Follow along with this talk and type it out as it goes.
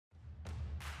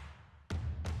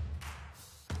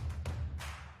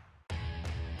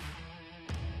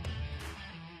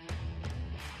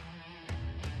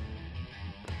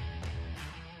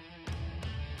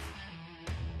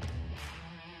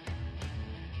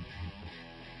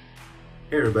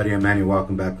Hey everybody, I'm Manny.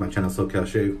 Welcome back to my channel, SoCal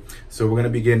Shave. So we're gonna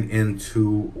be getting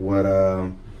into what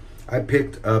I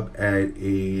picked up at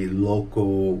a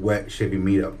local wet shaving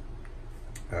meetup.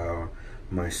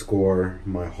 My score,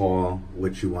 my haul,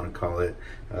 what you want to call it.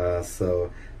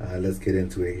 Let's get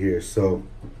into it here. So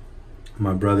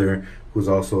my brother, who's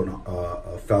also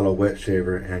a fellow wet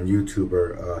shaver and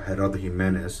YouTuber, Gerardo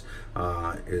Jimenez,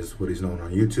 is what he's known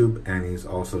on YouTube, and he's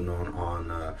also known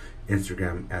on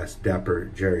Instagram as Dapper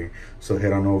Jerry. So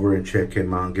head on over and check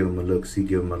him out, give him a look, see,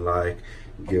 give him a like,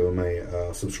 give him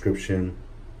a subscription.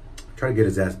 Try to get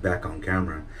his ass back on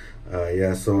camera. He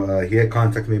had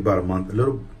contacted me about a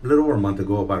little over a month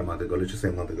ago, let's just say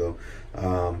a month ago,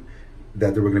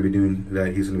 that they were going to be doing,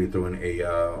 that he's going to be throwing a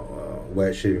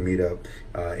wet shaving meetup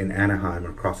in Anaheim,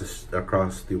 across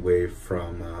the way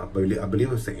from I believe it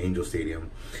was the Angel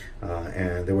Stadium,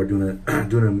 and they were doing a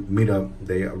meetup.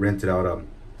 They rented out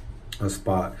a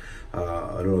spot,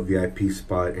 a little VIP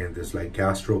spot in this like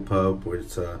gastro pub where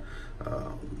it's a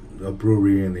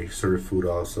brewery, and they serve food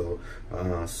also.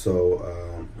 I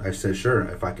said, sure,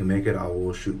 if I can make it, I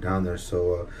will shoot down there.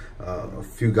 So a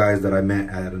few guys that I met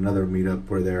at another meetup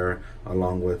were there,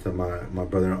 along with my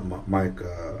brother Mike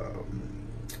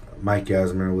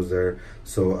Yasmer was there.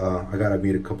 So I got to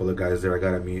meet a couple of guys there. I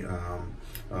got to meet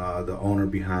the owner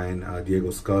behind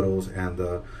Diego Scuttles, and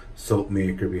the soap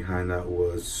maker behind that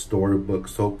was Storybook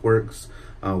Soapworks.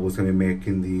 Was going to be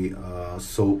making the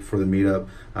soap for the meetup.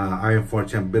 I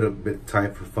unfortunately am a bit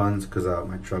tight for funds because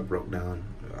my truck broke down.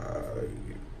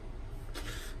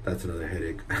 That's another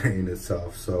headache in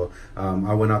itself. So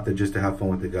I went out there just to have fun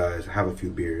with the guys, have a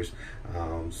few beers.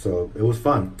 So it was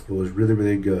fun. It was really,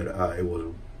 really good. It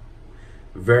was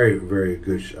very, very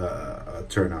good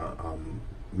turnout.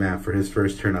 Man, for his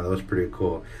first turnout, that was pretty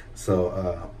cool.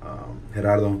 So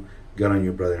Gerardo, good on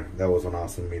you, brother. That was an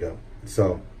awesome meetup.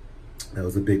 So that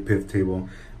was a big piff table.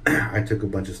 I took a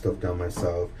bunch of stuff down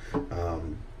myself.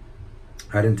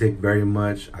 I didn't take very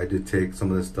much. I did take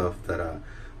some of the stuff that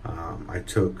I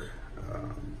took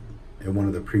in one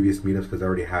of the previous meetups, because I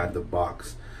already had the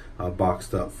box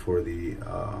boxed up for the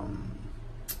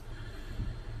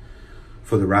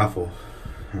raffle.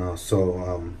 I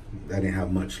didn't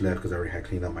have much left because I already had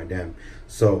cleaned up my den.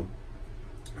 So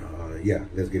yeah,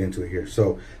 let's get into it here.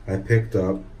 So I picked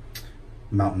up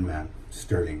Mountain Man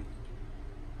Sterling.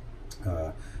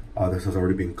 All this has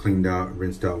already been cleaned out,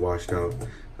 rinsed out, washed out.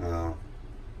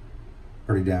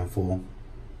 Pretty damn full.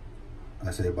 I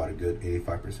say about a good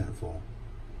 85% full.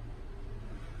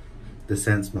 The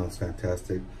scent smells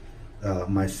fantastic.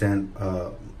 My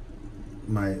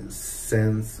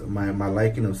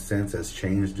liking of scents has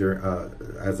changed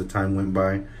as the time went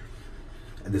by.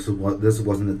 This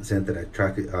wasn't the scent that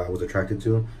I was attracted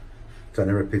to, so I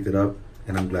never picked it up,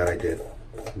 and I'm glad I did.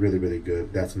 Really, really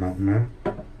good. That's Mountain Man.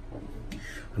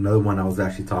 Another one I was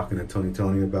actually talking to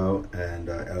Tony about, and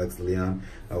Alex Leon.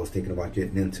 I was thinking about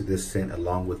getting into this scent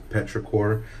along with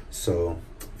Petrichor. So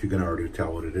if you can already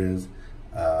tell what it is,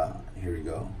 here we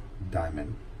go.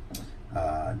 Diamond.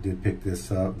 Did pick this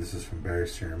up. This is from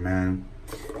Barrister Man.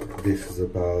 This is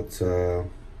about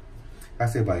I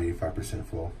say about 85%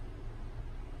 full,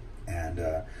 and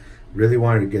really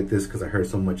wanted to get this because I heard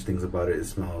so much things about it. It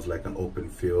smells like an open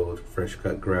field, fresh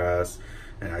cut grass,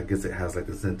 and I guess it has like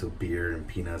the scent of beer and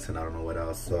peanuts and I don't know what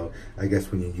else. So I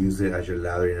guess when you use it, as you're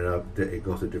lathering it up, it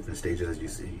goes to different stages. As you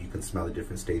see, you can smell the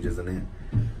different stages in it.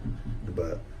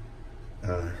 But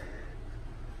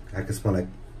I can smell like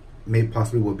maybe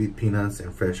possibly would be peanuts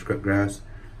and fresh cut grass.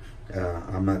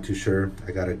 I'm not too sure.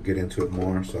 I gotta get into it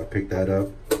more, so I picked that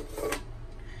up.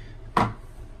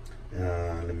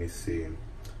 Let me see.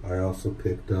 I also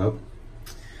picked up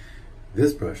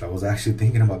this brush. I was actually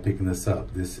thinking about picking this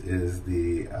up. This is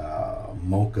the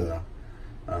Mocha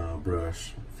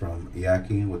brush from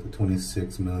Yaki with the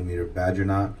 26mm badger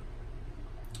knot.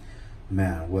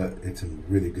 Man, it's in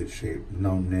really good shape.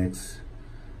 No nicks.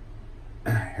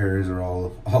 Hairs are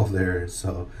all there.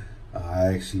 So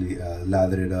I actually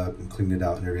lathered it up and cleaned it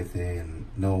out and everything, and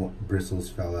no bristles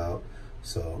fell out.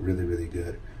 So really, really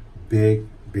good. Big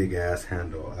ass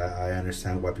handle. I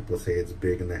understand why people say it's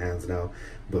big in the hands now,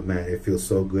 but man, it feels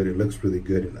so good. It looks really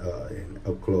good in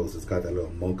up close. It's got that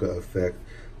little mocha effect,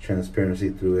 transparency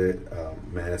through it.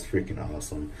 Man, it's freaking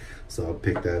awesome. So I'll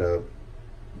pick that up.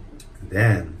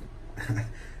 Then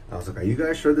I was like, are you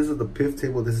guys sure this is the piff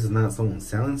table? This is not someone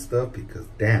selling stuff? Because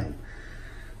damn,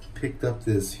 picked up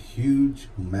this huge,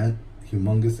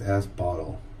 humongous ass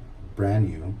bottle, brand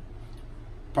new.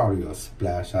 Probably a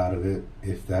splash out of it,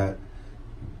 if that.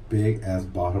 Big ass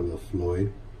bottle of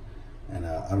Floyd, and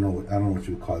I don't know what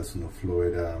you would call this one,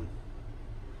 Floyd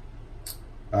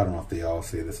I don't know if they all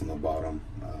say this on the bottom.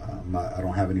 I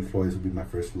don't have any Floyds. Will be my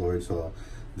first Floyd, so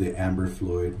the Amber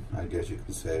Floyd, I guess you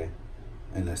could say,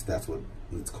 unless that's what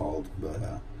it's called. But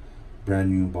brand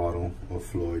new bottle of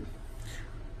Floyd.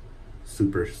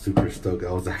 Super stoked.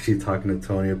 I was actually talking to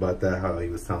Tony about that, how he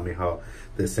was telling me how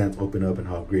the scent opened up and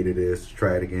how great it is.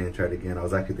 Try it again. I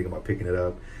was actually thinking about picking it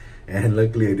up, and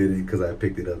luckily I didn't, because I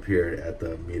picked it up here at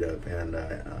the meetup, and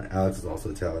Alex is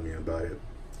also telling me about it.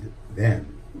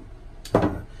 Then,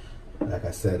 like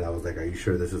I said, I was like, are you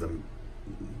sure this is a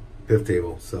pivot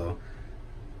table? So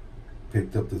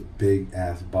picked up this big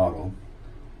ass bottle,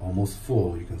 almost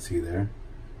full, you can see there,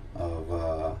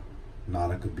 of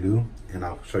Nautica Blue, and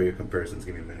I'll show you comparisons.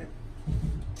 Give me a minute.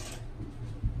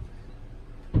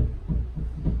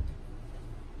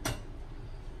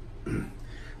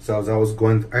 So as I was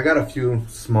going, I got a few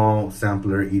small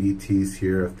sampler EDTs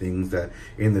here of things that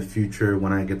in the future,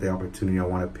 when I get the opportunity, I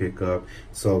want to pick up.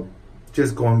 So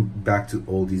just going back to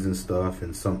oldies and stuff,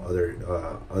 and some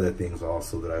other things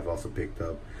also that I've also picked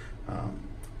up.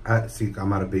 I'm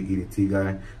not a big EDT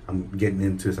guy. I'm getting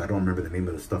into it, so I don't remember the name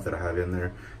of the stuff that I have in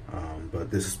there.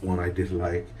 But this is one I did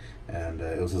like, and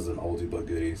it was just an oldie but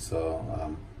goodie. So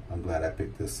I'm glad I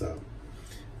picked this up.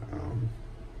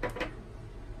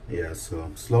 Yeah,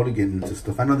 so slowly getting into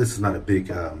stuff. I know this is not a big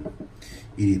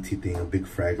EDT thing, a big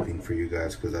frag thing for you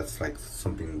guys, because that's like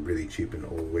something really cheap and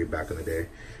old way back in the day.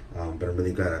 But I'm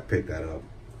really glad I picked that up.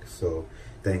 So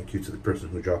thank you to the person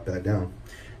who dropped that down.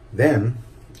 Then,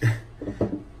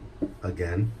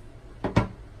 again,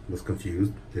 was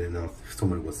confused. Didn't know if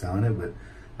someone was selling it, but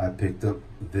I picked up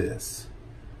this.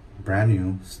 Brand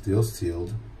new, still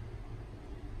sealed.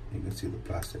 You can see the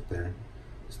plastic there.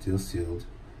 Still sealed.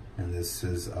 And this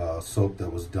is soap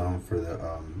that was done for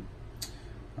the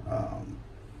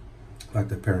like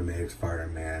the paramedics,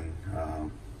 firemen,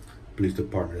 police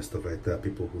department and stuff like that,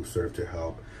 people who serve to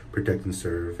help protect and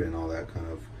serve and all that kind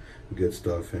of good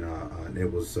stuff. And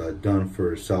it was done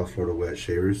for South Florida wet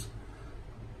shavers.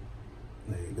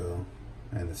 There you go.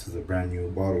 And this is a brand new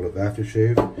bottle of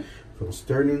aftershave from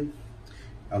Sterling,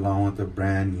 along with a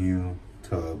brand new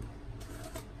tub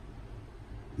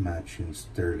matching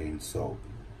Sterling soap.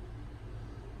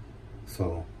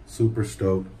 So super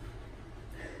stoked.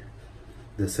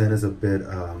 The scent is a bit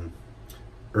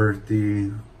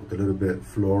earthy with a little bit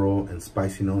floral and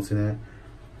spicy notes in it.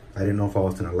 I didn't know if I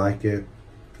was gonna like it.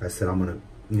 I said I'm gonna,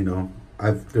 you know,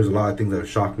 there's a lot of things that have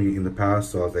shocked me in the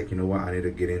past, so I was like, you know what, I need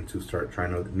to get into start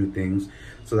trying out new things.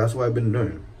 So that's what I've been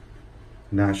doing,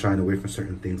 not shying away from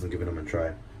certain things and giving them a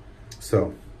try.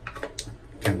 So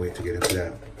can't wait to get into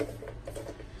that.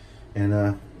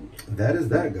 And that is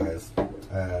that, guys.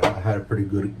 I had a pretty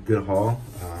good haul.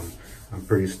 I'm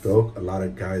pretty stoked. A lot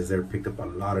of guys there picked up a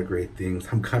lot of great things.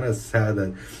 I'm kind of sad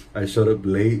that I showed up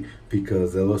late,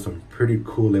 because there was some pretty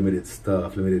cool limited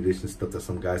edition stuff that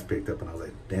some guys picked up, and I was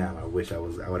like, damn, I wish I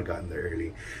would have gotten there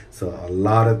early. So a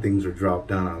lot of things were dropped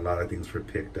down, and a lot of things were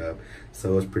picked up.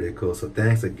 So it was pretty cool. So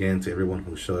thanks again to everyone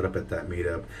who showed up at that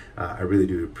meetup. I really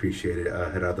do appreciate it.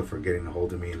 Gerardo for getting a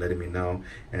hold of me and letting me know,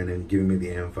 and then giving me the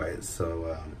invite.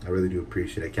 So I really do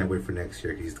appreciate it. I can't wait for next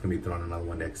year, because he's gonna be throwing another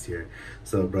one next year.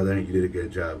 So brother, you did a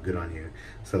good job. Good on you.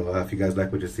 So if you guys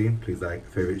like what you see, please like,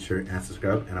 favorite, share, and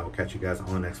subscribe, and I will catch you guys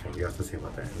on the next one. You guys will see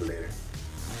about that later.